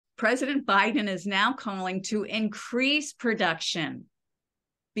President Biden is now calling to increase production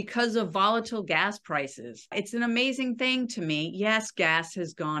because of volatile gas prices. It's an amazing thing to me. Yes, gas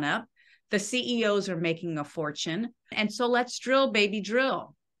has gone up. The CEOs are making a fortune. And so let's drill, baby,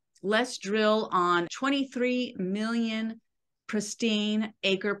 drill. Let's drill on 23 million pristine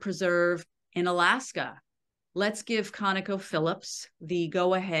acre preserve in Alaska. Let's give ConocoPhillips the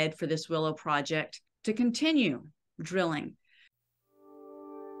go-ahead for this Willow Project to continue drilling.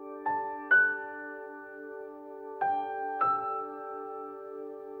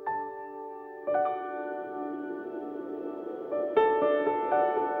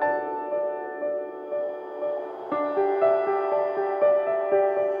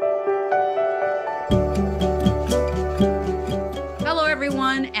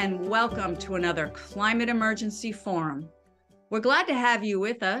 Everyone, and welcome to another Climate Emergency Forum. We're glad to have you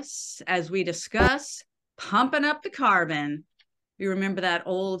with us as we discuss Pumpin' Up the Carbon. You remember that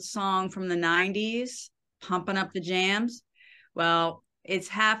old song from the 90s, Pumpin' Up the Jams? Well, it's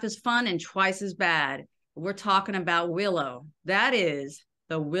half as fun and twice as bad. We're talking about Willow. That is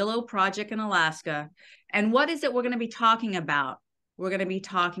the Willow Project in Alaska. And what is it we're going to be talking about? We're going to be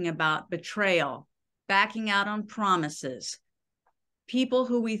talking about betrayal, backing out on promises, people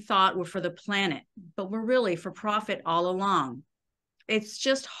who we thought were for the planet, but were really for profit all along. It's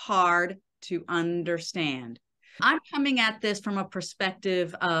just hard to understand. I'm coming at this from a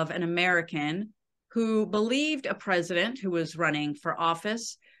perspective of an American who believed a president who was running for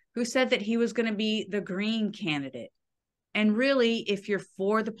office, who said that he was going to be the green candidate. And really, if you're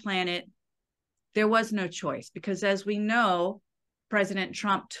for the planet, there was no choice, because as we know, President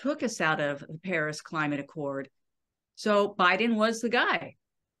Trump took us out of the Paris Climate Accord. So Biden was the guy.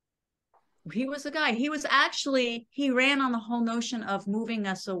 He was the guy. He ran on the whole notion of moving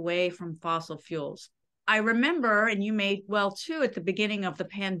us away from fossil fuels. I remember, and you may well too, at the beginning of the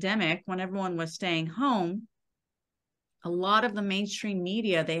pandemic, when everyone was staying home, a lot of the mainstream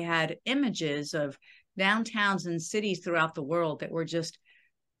media, they had images of downtowns and cities throughout the world that were just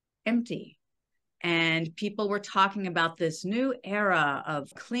empty. And people were talking about this new era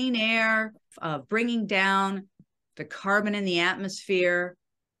of clean air, of bringing down the carbon in the atmosphere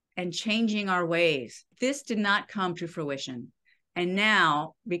and changing our ways. This did not come to fruition. And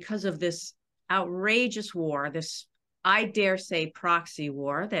now, because of this outrageous war, this, I dare say, proxy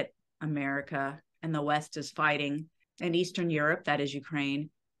war that America and the West is fighting in Eastern Europe, that is Ukraine,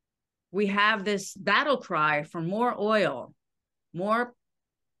 we have this battle cry for more oil, more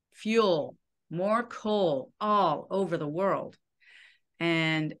fuel, more coal all over the world.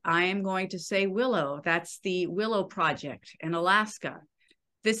 And I am going to say Willow. That's the Willow Project in Alaska.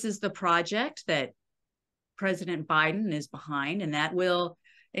 This is the project that President Biden is behind, and that will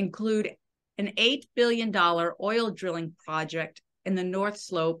include an $8 billion oil drilling project in the North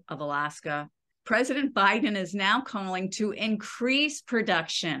Slope of Alaska. President Biden is now calling to increase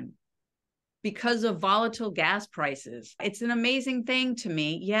production because of volatile gas prices. It's an amazing thing to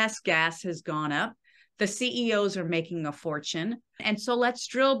me. Yes, gas has gone up. The CEOs are making a fortune. And so let's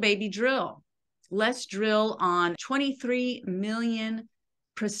drill, baby, drill. Let's drill on 23 million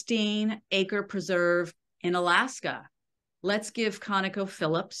pristine acre preserve in Alaska. Let's give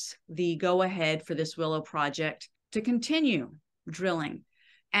ConocoPhillips the go-ahead for this Willow Project to continue drilling.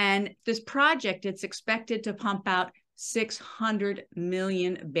 And this project, it's expected to pump out 600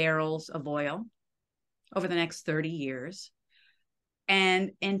 million barrels of oil over the next 30 years.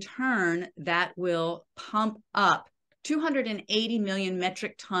 And in turn, that will pump up 280 million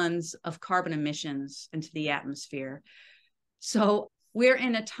metric tons of carbon emissions into the atmosphere. So we're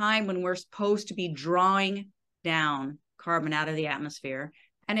in a time when we're supposed to be drawing down carbon out of the atmosphere.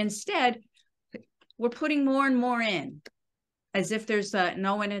 And instead, we're putting more and more in, as if there's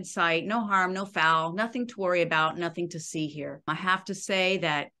no end in sight, no harm, no foul, nothing to worry about, nothing to see here. I have to say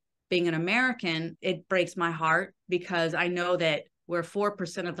that being an American, it breaks my heart, because I know that we're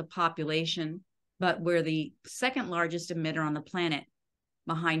 4% of the population, but we're the second largest emitter on the planet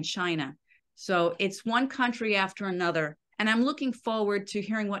behind China. So it's one country after another. And I'm looking forward to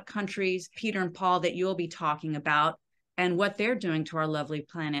hearing what countries, Peter and Paul, that you'll be talking about and what they're doing to our lovely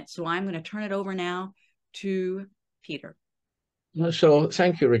planet. So I'm going to turn it over now to Peter. So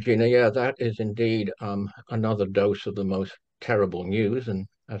thank you, Regina. Yeah, that is indeed another dose of the most terrible news. And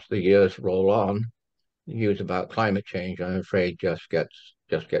as the years roll on, news about climate change, I'm afraid, just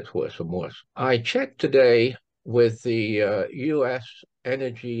gets worse and worse. I checked today with the U.S.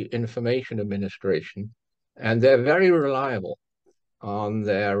 Energy Information Administration, and they're very reliable on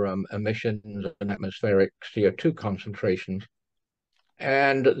their emissions and atmospheric CO2 concentrations.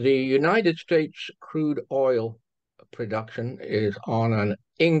 And the United States crude oil production is on an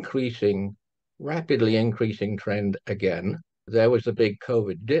rapidly increasing trend again. There was a big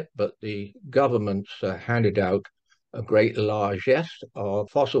COVID dip, but the governments handed out a great largesse of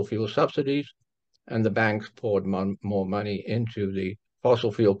fossil fuel subsidies, and the banks poured more money into the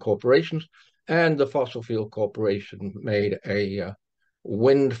fossil fuel corporations, and the fossil fuel corporation made a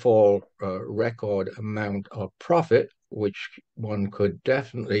windfall record amount of profit, which one could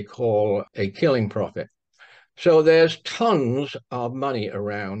definitely call a killing profit. So there's tons of money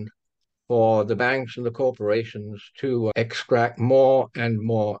around for the banks and the corporations to extract more and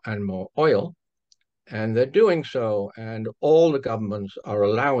more and more oil. And they're doing so, and all the governments are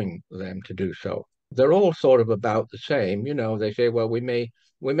allowing them to do so. They're all sort of about the same. They say, well, we may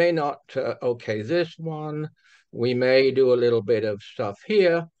not okay this one, we may do a little bit of stuff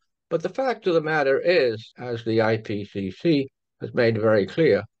here, but the fact of the matter is, as the IPCC has made very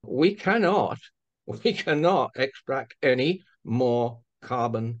clear, we cannot extract any more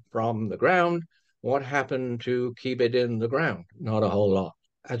carbon from the ground. What happened to keep it in the ground? Not a whole lot.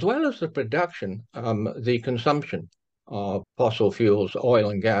 As well as the production, the consumption of fossil fuels, oil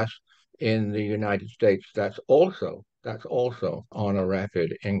and gas in the United States, that's also on a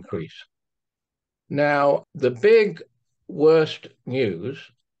rapid increase. Now, the big worst news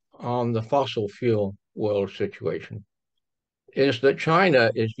on the fossil fuel world situation is that China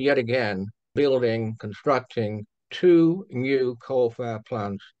is yet again constructing 2 new coal-fired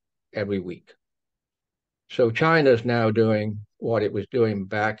plants every week. So China's now doing what it was doing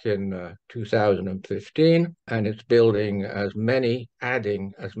back in 2015, and it's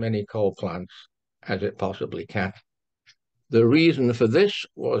adding as many coal plants as it possibly can. The reason for this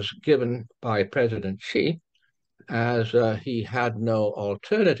was given by President Xi, as he had no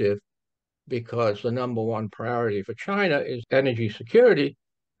alternative, because the number one priority for China is energy security.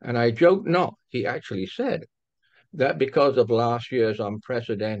 And I joke not, he actually said that because of last year's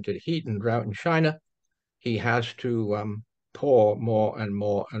unprecedented heat and drought in China, he has to pour more and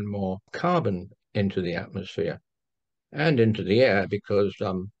more and more carbon into the atmosphere and into the air, because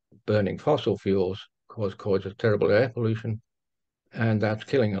burning fossil fuels causes terrible air pollution, and that's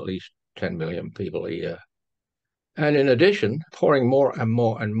killing at least 10 million people a year. And in addition, pouring more and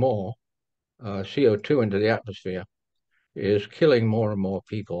more and more CO2 into the atmosphere is killing more and more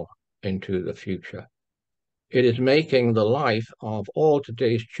people into the future. It is making the life of all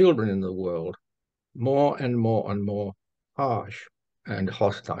today's children in the world more and more and more harsh and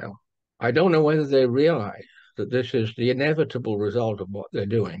hostile. I don't know whether they realize that this is the inevitable result of what they're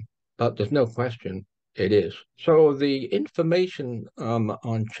doing, but there's no question it is. So the information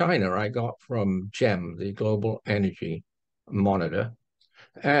on China I got from GEM, the Global Energy Monitor.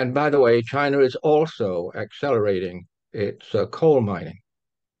 And by the way, China is also accelerating its coal mining.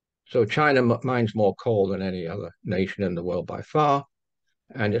 So China mines more coal than any other nation in the world by far,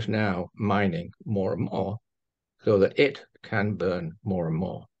 and it's now mining more and more so that it can burn more and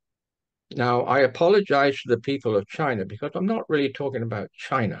more. Now, I apologize to the people of China, because I'm not really talking about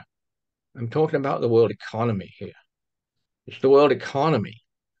China. I'm talking about the world economy here. It's the world economy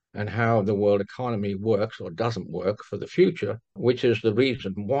and how the world economy works or doesn't work for the future, which is the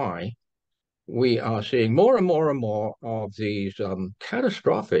reason why we are seeing more and more and more of these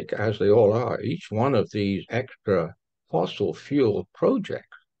catastrophic, as they all are. Each one of these extra fossil fuel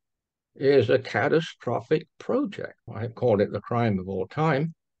projects is a catastrophic project. I called it the crime of all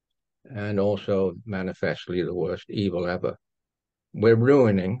time, and also manifestly the worst evil ever. We're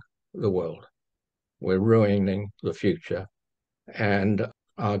ruining the world. We're ruining the future. And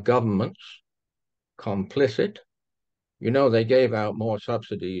our governments, complicit. They gave out more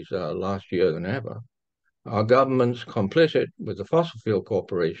subsidies last year than ever. Our governments, complicit with the fossil fuel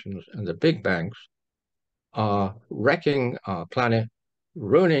corporations and the big banks, are wrecking our planet,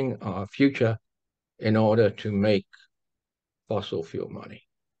 ruining our future in order to make fossil fuel money.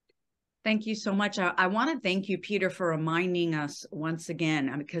 Thank you so much. I want to thank you, Peter, for reminding us once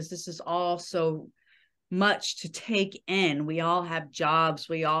again, because this is all so much to take in. We all have jobs,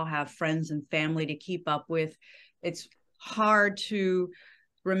 we all have friends and family to keep up with. It's hard to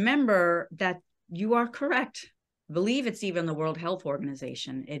remember that you are correct. I believe it's even the World Health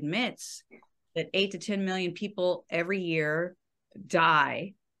Organization admits that 8 to 10 million people every year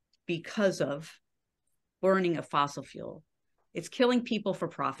die because of burning of fossil fuel. It's killing people for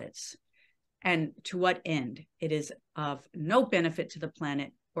profits. And to what end? It is of no benefit to the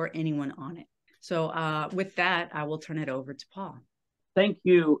planet or anyone on it. So with that, I will turn it over to Paul. Thank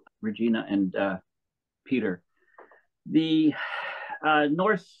you, Regina and Peter. The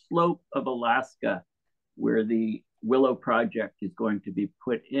North Slope of Alaska, where the Willow Project is going to be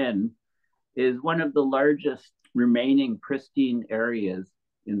put in, is one of the largest remaining pristine areas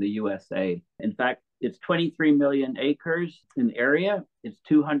in the USA. In fact, it's 23 million acres in area. It's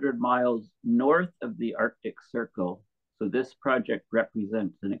 200 miles north of the Arctic Circle. So this project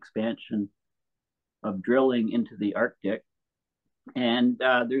represents an expansion of drilling into the Arctic. And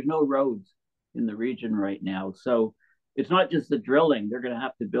there's no roads in the region right now. So it's not just the drilling. They're going to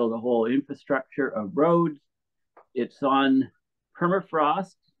have to build a whole infrastructure of roads. It's on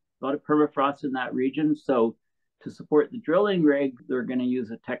permafrost, a lot of permafrost in that region. So to support the drilling rig, they're going to use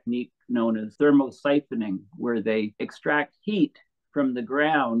a technique known as thermosiphoning, where they extract heat from the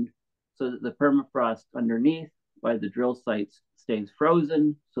ground so that the permafrost underneath by the drill sites stays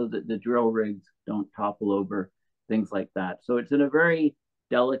frozen so that the drill rigs don't topple over, things like that. So it's in a very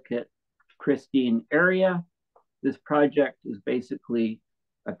delicate, pristine area. This project is basically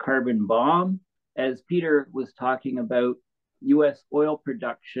a carbon bomb. As Peter was talking about, US oil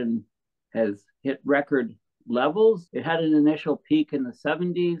production has hit record levels. It had an initial peak in the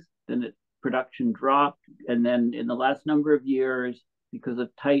 70s, then production dropped. And then in the last number of years, because of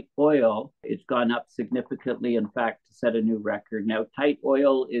tight oil, it's gone up significantly, in fact, to set a new record. Now, tight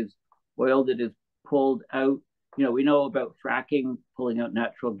oil is oil that is pulled out. You know, we know about fracking, pulling out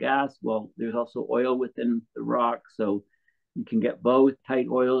natural gas. Well, there's also oil within the rock, so you can get both. Tight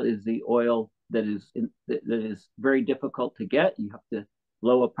oil is the oil that is very difficult to get. You have to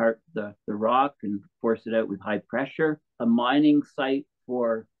blow apart the rock and force it out with high pressure. A mining site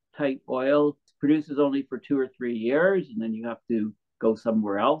for tight oil produces only for 2 or 3 years, and then you have to go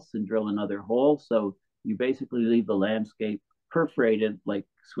somewhere else and drill another hole. So you basically leave the landscape perforated like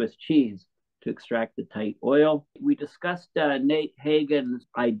Swiss cheese to extract the tight oil. We discussed Nate Hagen's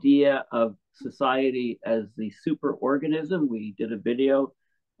idea of society as the superorganism. We did a video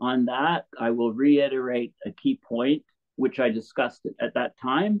on that. I will reiterate a key point, which I discussed at that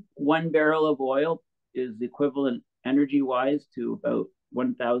time. 1 barrel of oil is equivalent energy-wise to about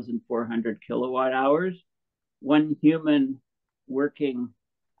 1,400 kilowatt hours. 1 human working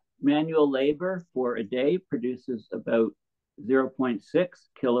manual labor for a day produces about 0.6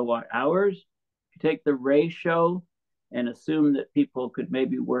 kilowatt hours. If you take the ratio and assume that people could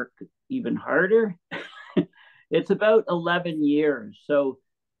maybe work even harder, it's about 11 years. So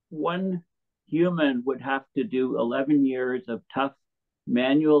 1 human would have to do 11 years of tough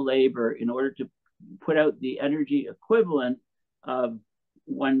manual labor in order to put out the energy equivalent of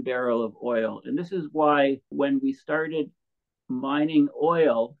 1 barrel of oil. And this is why when we started mining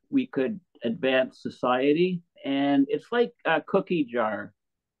oil, we could advance society. And it's like a cookie jar.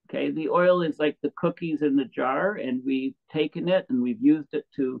 Okay, the oil is like the cookies in the jar, and we've taken it and we've used it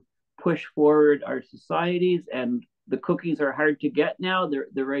to push forward our societies. And the cookies are hard to get now. They're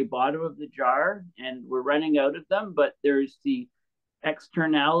the very bottom of the jar, and we're running out of them. But there's the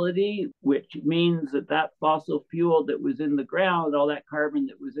externality, which means that that fossil fuel that was in the ground, all that carbon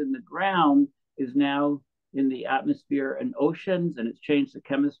that was in the ground, is now in the atmosphere and oceans, and it's changed the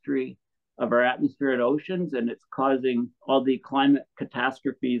chemistry of our atmosphere and oceans, and it's causing all the climate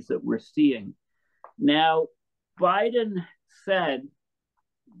catastrophes that we're seeing. Now, Biden said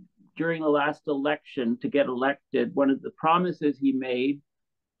during the last election to get elected, one of the promises he made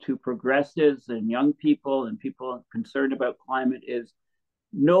to progressives and young people and people concerned about climate is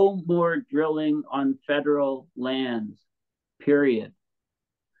no more drilling on federal lands, period.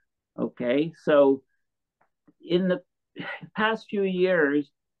 Okay, so in the past few years,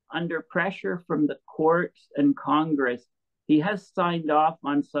 under pressure from the courts and Congress, he has signed off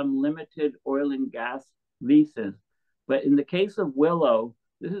on some limited oil and gas leases. But in the case of Willow,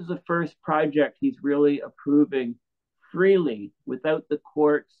 this is the first project he's really approving freely without the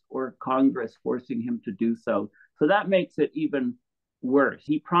courts or Congress forcing him to do so. So that makes it even worse.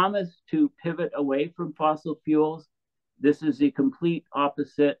 He promised to pivot away from fossil fuels. This is the complete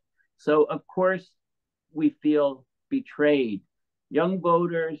opposite. So, of course, we feel betrayed. Young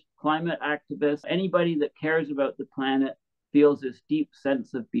voters, climate activists, anybody that cares about the planet feels this deep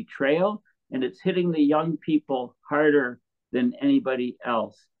sense of betrayal, and it's hitting the young people harder than anybody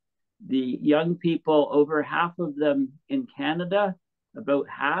else. The young people, over half of them in Canada, about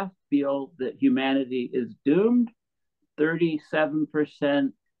half feel that humanity is doomed.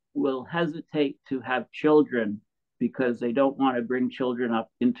 37% will hesitate to have children because they don't want to bring children up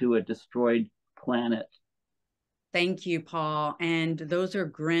into a destroyed planet. Thank you, Paul. And those are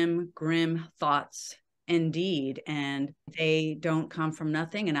grim, grim thoughts indeed. And they don't come from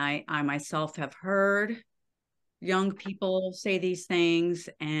nothing. And I myself have heard young people say these things,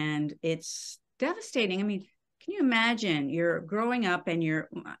 and it's devastating. I mean, can you imagine you're growing up and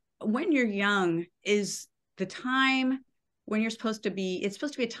when you're young is the time when you're supposed to be, it's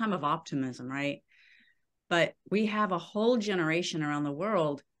supposed to be a time of optimism, right? But we have a whole generation around the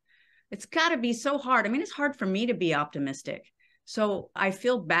world. It's got to be so hard. I mean, it's hard for me to be optimistic. So I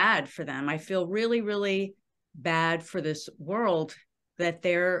feel bad for them. I feel really, really bad for this world that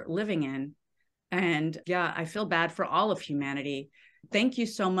they're living in. And yeah, I feel bad for all of humanity. Thank you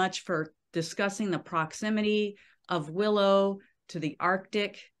so much for discussing the proximity of Willow to the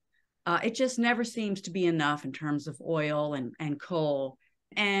Arctic. It just never seems to be enough in terms of oil and coal.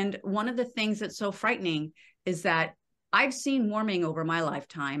 And one of the things that's so frightening is that I've seen warming over my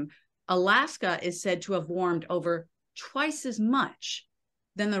lifetime. Alaska is said to have warmed over twice as much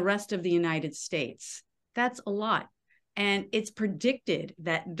than the rest of the United States. That's a lot. And it's predicted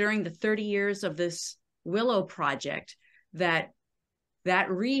that during the 30 years of this Willow Project, that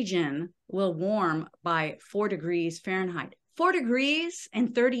region will warm by 4 degrees Fahrenheit. 4 degrees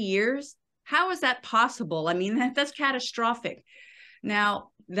in 30 years? How is that possible? I mean, that's catastrophic.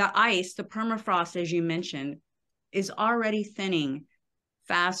 Now, the ice, the permafrost, as you mentioned, is already thinning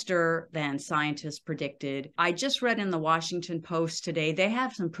faster than scientists predicted. I just read in the Washington Post today, they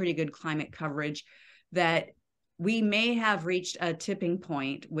have some pretty good climate coverage, that we may have reached a tipping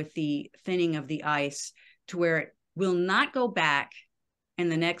point with the thinning of the ice to where it will not go back in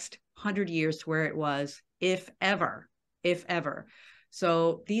the next 100 years to where it was, if ever.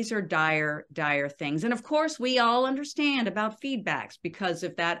 So these are dire, dire things. And of course, we all understand about feedbacks, because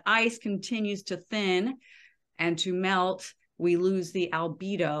if that ice continues to thin and to melt, we lose the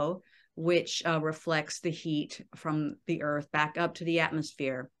albedo, which reflects the heat from the earth back up to the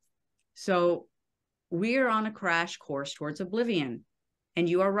atmosphere. So we're on a crash course towards oblivion. And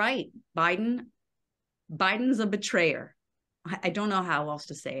you are right. Biden's a betrayer. I don't know how else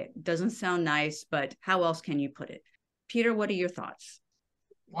to say it. It doesn't sound nice, but how else can you put it? Peter, what are your thoughts?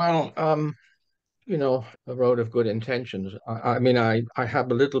 Well, a road of good intentions. I mean, I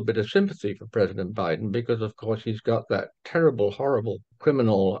have a little bit of sympathy for President Biden because, of course, he's got that terrible, horrible,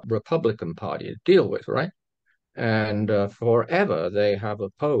 criminal Republican Party to deal with, right? And forever they have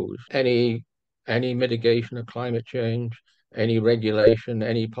opposed any mitigation of climate change, any regulation,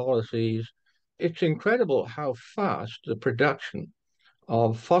 any policies. It's incredible how fast the production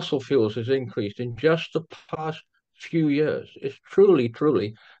of fossil fuels has increased in just the past few years. It's truly,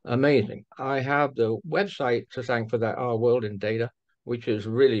 truly amazing. I have the website to thank for that, Our World in Data, which is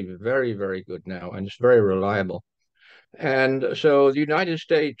really very, very good now, and it's very reliable. And so the United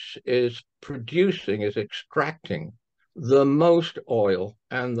States is extracting the most oil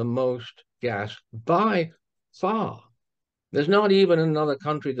and the most gas by far. There's not even another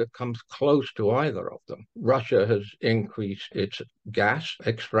country that comes close to either of them. Russia has increased its gas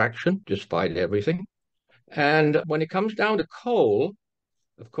extraction despite everything. And when it comes down to coal,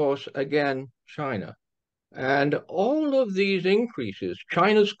 of course, again, China. And all of these increases,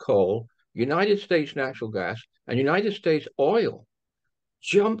 China's coal, United States natural gas, and United States oil,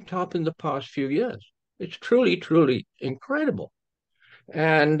 jumped up in the past few years. It's truly, truly incredible.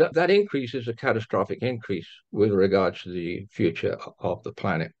 And that increase is a catastrophic increase with regards to the future of the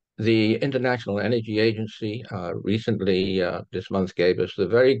planet. The International Energy Agency recently this month gave us the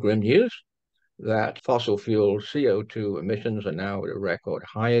very grim news that fossil fuel CO2 emissions are now at a record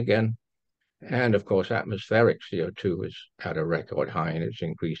high again. And of course, atmospheric CO2 is at a record high, and it's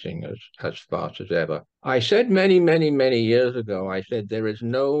increasing as fast as ever. I said many, many, many years ago, I said there is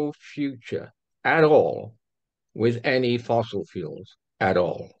no future at all with any fossil fuels at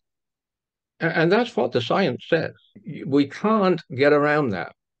all. And that's what the science says. We can't get around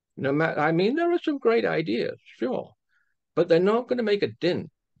that. No matter, I mean, there are some great ideas, sure, but they're not going to make a dent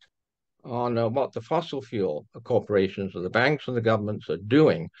on what the fossil fuel corporations or the banks and the governments are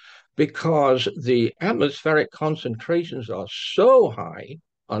doing, because the atmospheric concentrations are so high,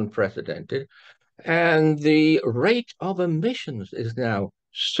 unprecedented, and the rate of emissions is now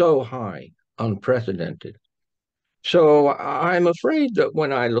so high, unprecedented. So I'm afraid that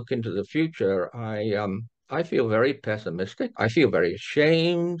when I look into the future, I feel very pessimistic. I feel very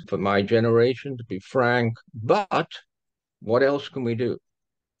ashamed for my generation, to be frank. But what else can we do?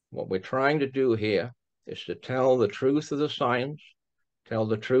 What we're trying to do here is to tell the truth of the science, tell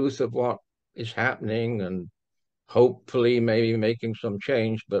the truth of what is happening, and hopefully maybe making some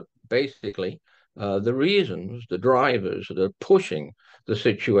change. But basically, the reasons, the drivers that are pushing the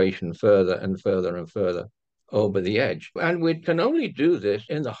situation further and further and further over the edge. And we can only do this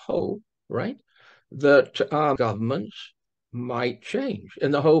in the hope, right, that our governments might change,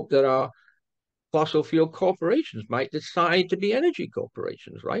 in the hope that our fossil fuel corporations might decide to be energy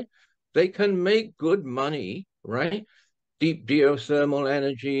corporations, right? They can make good money, right? Deep geothermal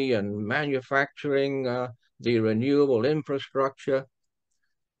energy and manufacturing the renewable infrastructure.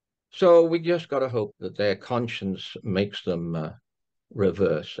 So we just got to hope that their conscience makes them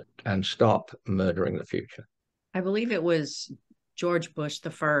reverse and stop murdering the future. I believe it was George Bush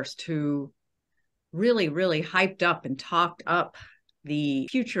the first who really, really hyped up and talked up the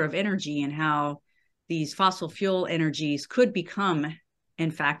future of energy and how these fossil fuel energies could become,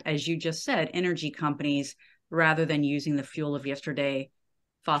 in fact, as you just said, energy companies rather than using the fuel of yesterday,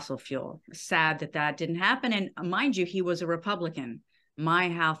 fossil fuel. Sad that that didn't happen. And mind you, he was a Republican. My,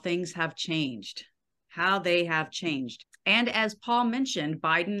 how things have changed, how they have changed. And as Paul mentioned,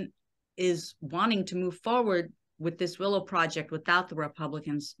 Biden is wanting to move forward with this Willow Project without the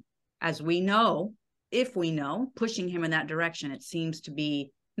Republicans, as we know, if we know, pushing him in that direction. It seems to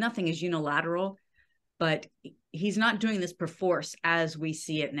be nothing is unilateral, but he's not doing this per force as we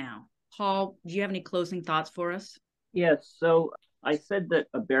see it now. Paul, do you have any closing thoughts for us? Yes. So I said that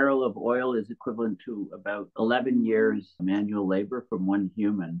a barrel of oil is equivalent to about 11 years manual labor from one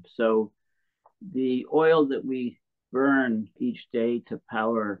human. So the oil that we burn each day to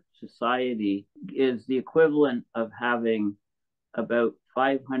power society is the equivalent of having about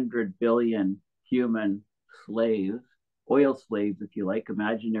 500 billion human slaves, oil slaves, if you like,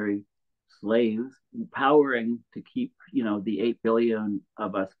 imaginary slaves, powering to keep, the 8 billion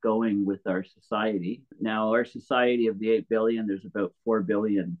of us going with our society. Now, our society of the 8 billion, there's about 4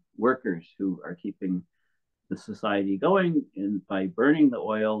 billion workers who are keeping the society going. And by burning the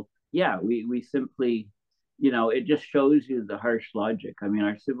oil, we simply, it just shows you the harsh logic. I mean,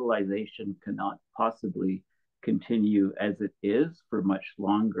 our civilization cannot possibly continue as it is for much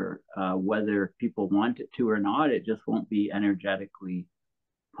longer. Whether people want it to or not, it just won't be energetically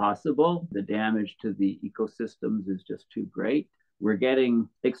possible. The damage to the ecosystems is just too great. We're getting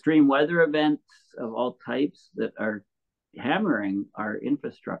extreme weather events of all types that are hammering our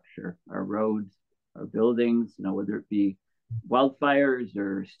infrastructure, our roads, our buildings, whether it be wildfires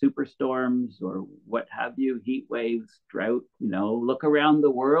or superstorms or what have you, heat waves, drought. Look around the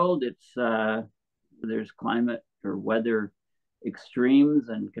world. There's climate or weather extremes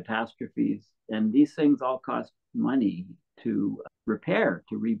and catastrophes, and these things all cost money to repair,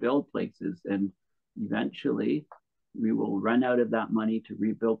 to rebuild places, and eventually we will run out of that money to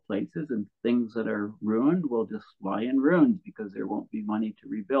rebuild places, and things that are ruined will just lie in ruins because there won't be money to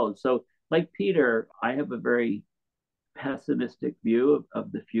rebuild. So like Peter, I have a very pessimistic view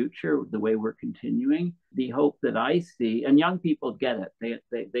of the future, the way we're continuing. The hope that I see, and young people get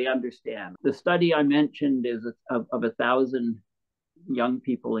it, they understand. The study I mentioned is of 1,000 young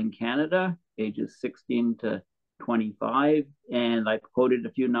people in Canada, ages 16 to 25, and I quoted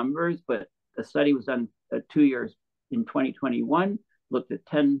a few numbers, but the study was done 2 years in 2021, looked at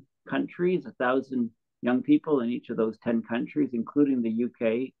 10 countries, 1,000 young people in each of those 10 countries, including the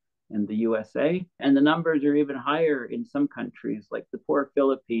UK and the USA. And the numbers are even higher in some countries, like the poor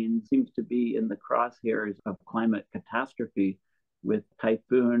Philippines seems to be in the crosshairs of climate catastrophe with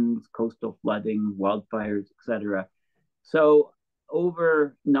typhoons, coastal flooding, wildfires, etc. So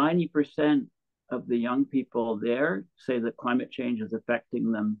over 90% of the young people there say that climate change is affecting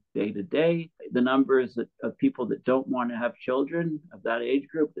them day to day. The numbers of people that don't want to have children of that age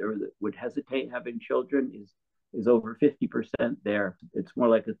group or that would hesitate having children is over 50% there. It's more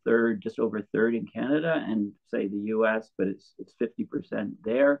like a third, just over a third in Canada and say the US, but it's 50%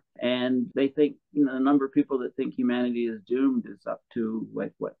 there. And they think, the number of people that think humanity is doomed is up to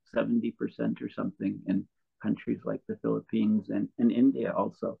 70% or something in countries like the Philippines and India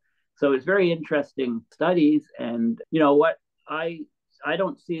also. So it's very interesting studies. And what I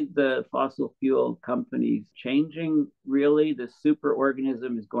don't see the fossil fuel companies changing really. The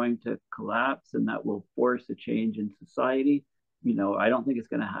superorganism is going to collapse, and that will force a change in society. I don't think it's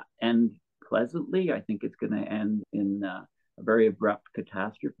going to end pleasantly. I think it's going to end in a very abrupt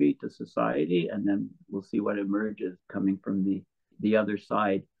catastrophe to society, and then we'll see what emerges coming from the other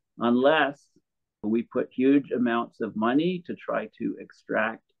side, unless we put huge amounts of money to try to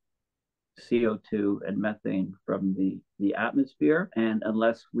extract CO2 and methane from the atmosphere. And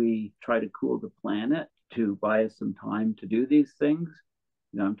unless we try to cool the planet to buy us some time to do these things,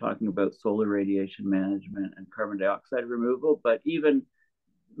 I'm talking about solar radiation management and carbon dioxide removal, but even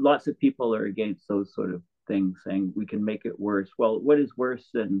lots of people are against those sort of things, saying we can make it worse. Well, what is worse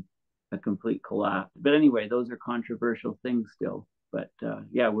than a complete collapse? But anyway, those are controversial things still. But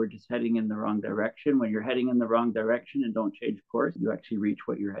we're just heading in the wrong direction. When you're heading in the wrong direction and don't change course, you actually reach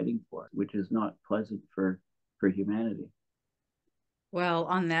what you're heading for, which is not pleasant for humanity. Well,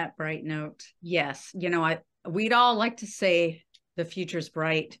 on that bright note, yes, we'd all like to say the future's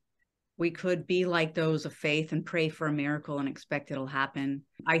bright. We could be like those of faith and pray for a miracle and expect it'll happen.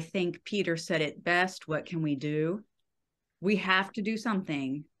 I think Peter said it best. What can we do? We have to do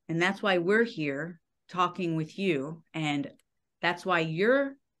something. And that's why we're here talking with you. And that's why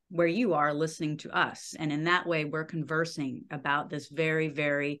you're where you are listening to us. And in that way, we're conversing about this very,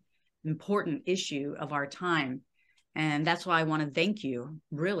 very important issue of our time. And that's why I want to thank you,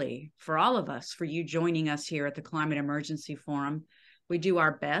 really, for all of us, for you joining us here at the Climate Emergency Forum. We do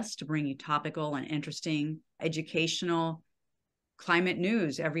our best to bring you topical and interesting educational climate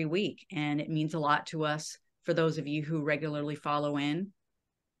news every week. And it means a lot to us for those of you who regularly follow in.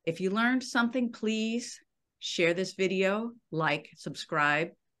 If you learned something, please share this video, like,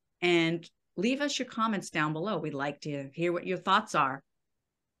 subscribe, and leave us your comments down below. We'd like to hear what your thoughts are.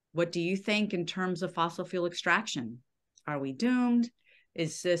 What do you think in terms of fossil fuel extraction? Are we doomed?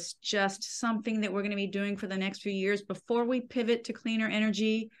 Is this just something that we're going to be doing for the next few years before we pivot to cleaner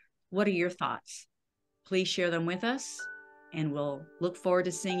energy? What are your thoughts? Please share them with us, and we'll look forward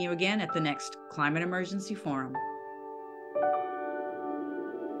to seeing you again at the next Climate Emergency Forum.